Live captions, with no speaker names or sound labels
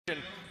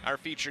Our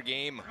feature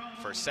game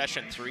for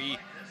session 3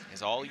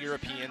 is all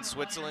European.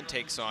 Switzerland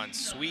takes on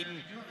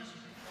Sweden.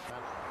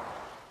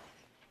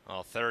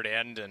 Well, third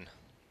end and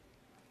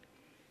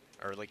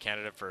early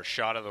candidate for a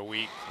shot of the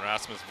week,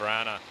 Rasmus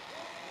Vrana.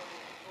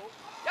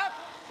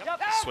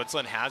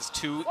 Switzerland has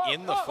 2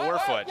 in the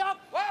forefoot,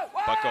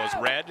 but goes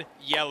red,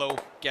 yellow,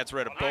 gets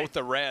rid of both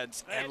the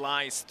reds, and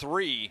lies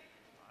 3.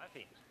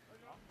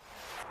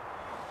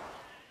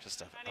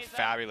 Just a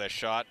fabulous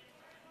shot.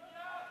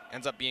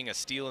 Ends up being a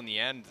steal in the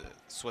end.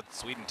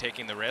 Sweden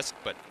taking the risk,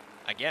 but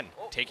again,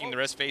 taking the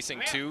risk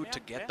facing 2 to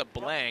get the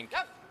blank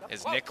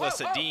is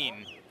Niklas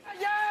Edin.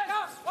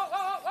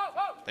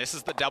 This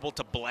is the double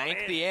to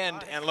blank the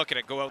end, and look at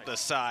it go out the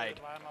side.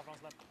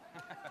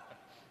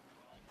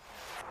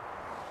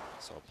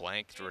 So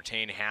blank to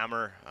retain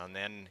hammer, and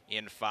then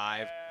in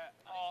 5.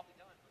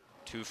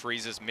 2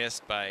 freezes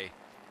missed by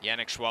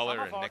Yannick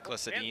Schwaller, and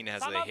Niklas Edin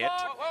has the hit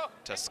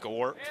to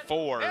score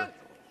 4.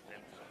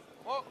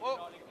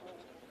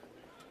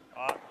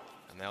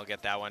 And they'll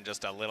get that one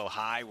just a little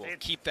high. We'll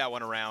keep that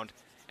one around,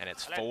 and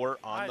it's 4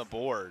 on the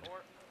board.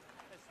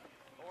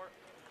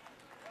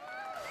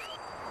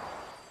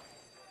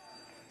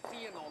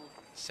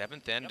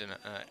 Seventh end, and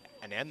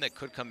an end that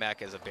could come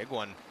back as a big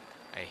one.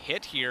 A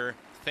hit here,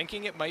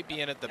 thinking it might be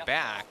in at the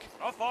back.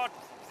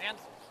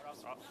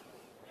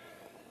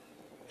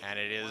 And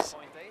it is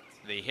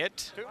the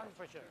hit.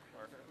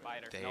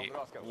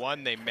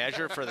 They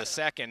measure for the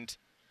second,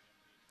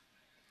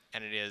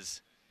 and it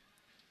is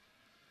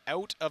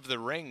out of the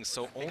ring,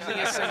 so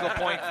only a single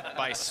point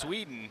by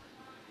Sweden.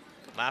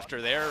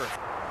 Laughter there.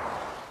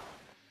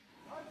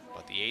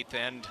 But the 8th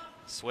end,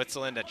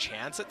 Switzerland a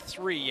chance at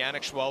 3.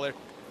 Yannick Schwaller,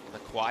 the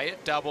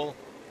quiet double.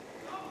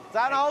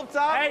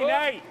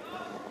 Hey,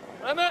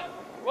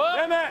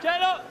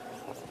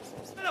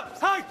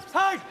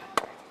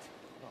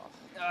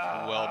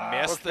 Will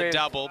miss the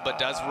double, but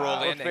does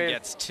roll in and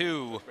gets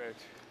 2.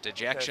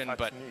 Dejection,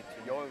 but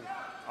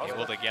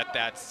able to get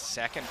that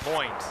second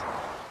point.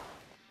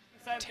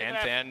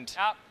 10th end,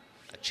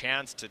 a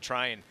chance to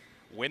try and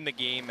win the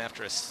game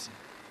after a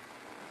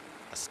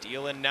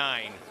steal in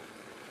 9.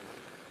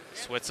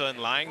 Switzerland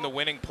lying the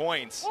winning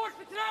points.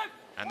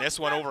 And this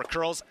one over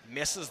curls,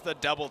 misses the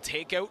double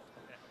takeout,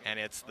 and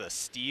it's the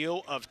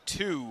steal of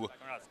 2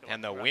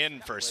 and the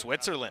win for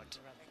Switzerland.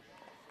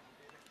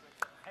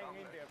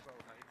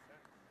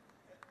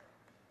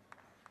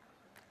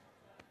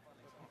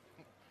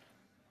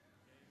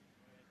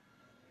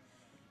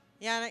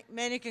 Yannick,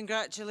 many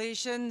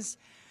congratulations.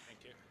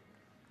 Thank you.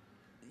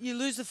 You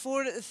lose the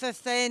 4 at the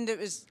 5th end. It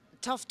was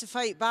tough to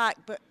fight back,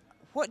 but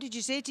what did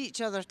you say to each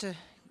other to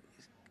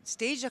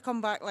stage a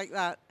comeback like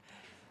that?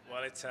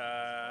 Well, it's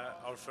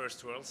our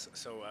first Worlds,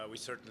 so we're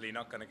certainly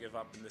not going to give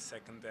up in the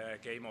second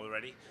game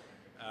already.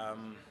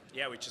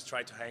 Yeah, we just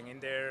try to hang in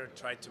there,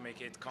 try to make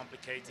it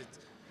complicated.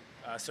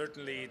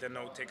 Certainly the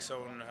no-take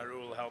zone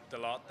rule helped a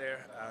lot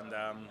there, and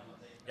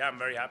yeah, I'm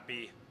very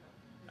happy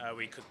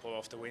we could pull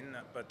off the win,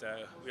 but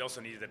we also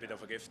needed a bit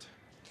of a gift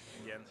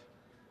in the end.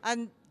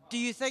 And do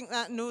you think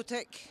that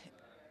no-tick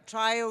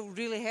trial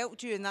really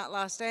helped you in that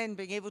last end,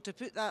 being able to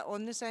put that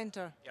on the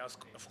centre? Yeah,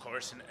 of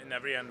course, in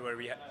every end where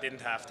we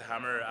didn't have to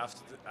hammer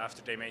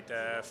after they made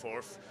the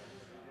 4th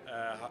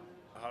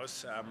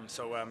house.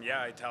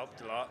 Yeah, it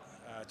helped a lot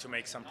to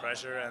make some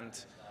pressure,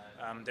 and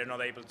they're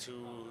not able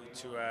to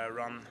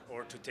run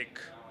or to tick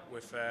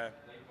with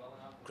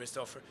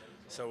Christopher.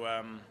 So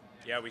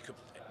yeah, we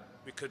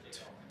could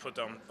put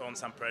on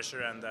some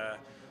pressure and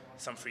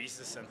some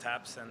freezes and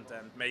taps, and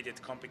made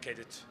it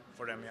complicated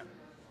for them. Yeah.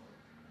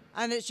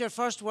 And it's your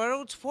first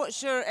World.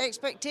 What's your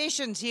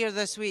expectations here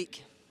this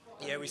week?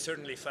 Yeah, we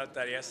certainly felt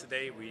that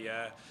yesterday. We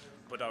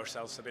put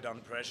ourselves a bit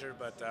under pressure,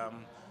 but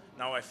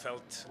now I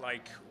felt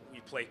like we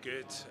played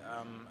good,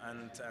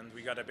 and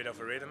we got a bit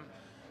of a rhythm.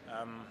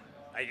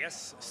 I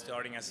guess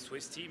starting as a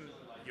Swiss team,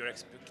 your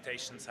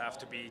expectations have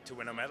to be to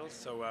win a medal,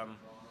 so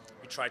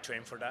we try to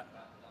aim for that.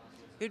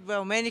 Good.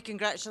 Well, many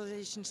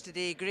congratulations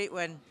today. Great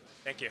win.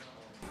 Thank you.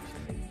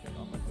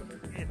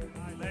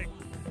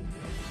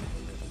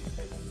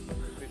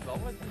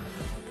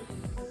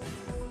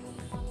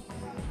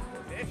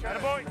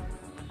 Boy.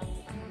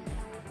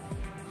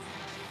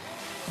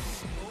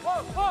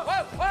 Whoa, whoa,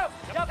 whoa,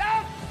 whoa! Jump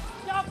down!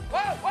 Jump!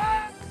 Whoa,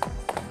 whoa!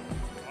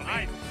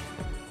 Nice.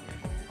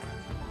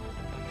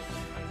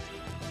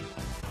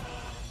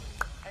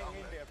 Hang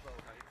in there, bro.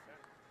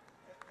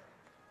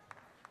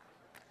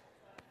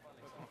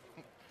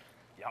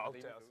 Ja,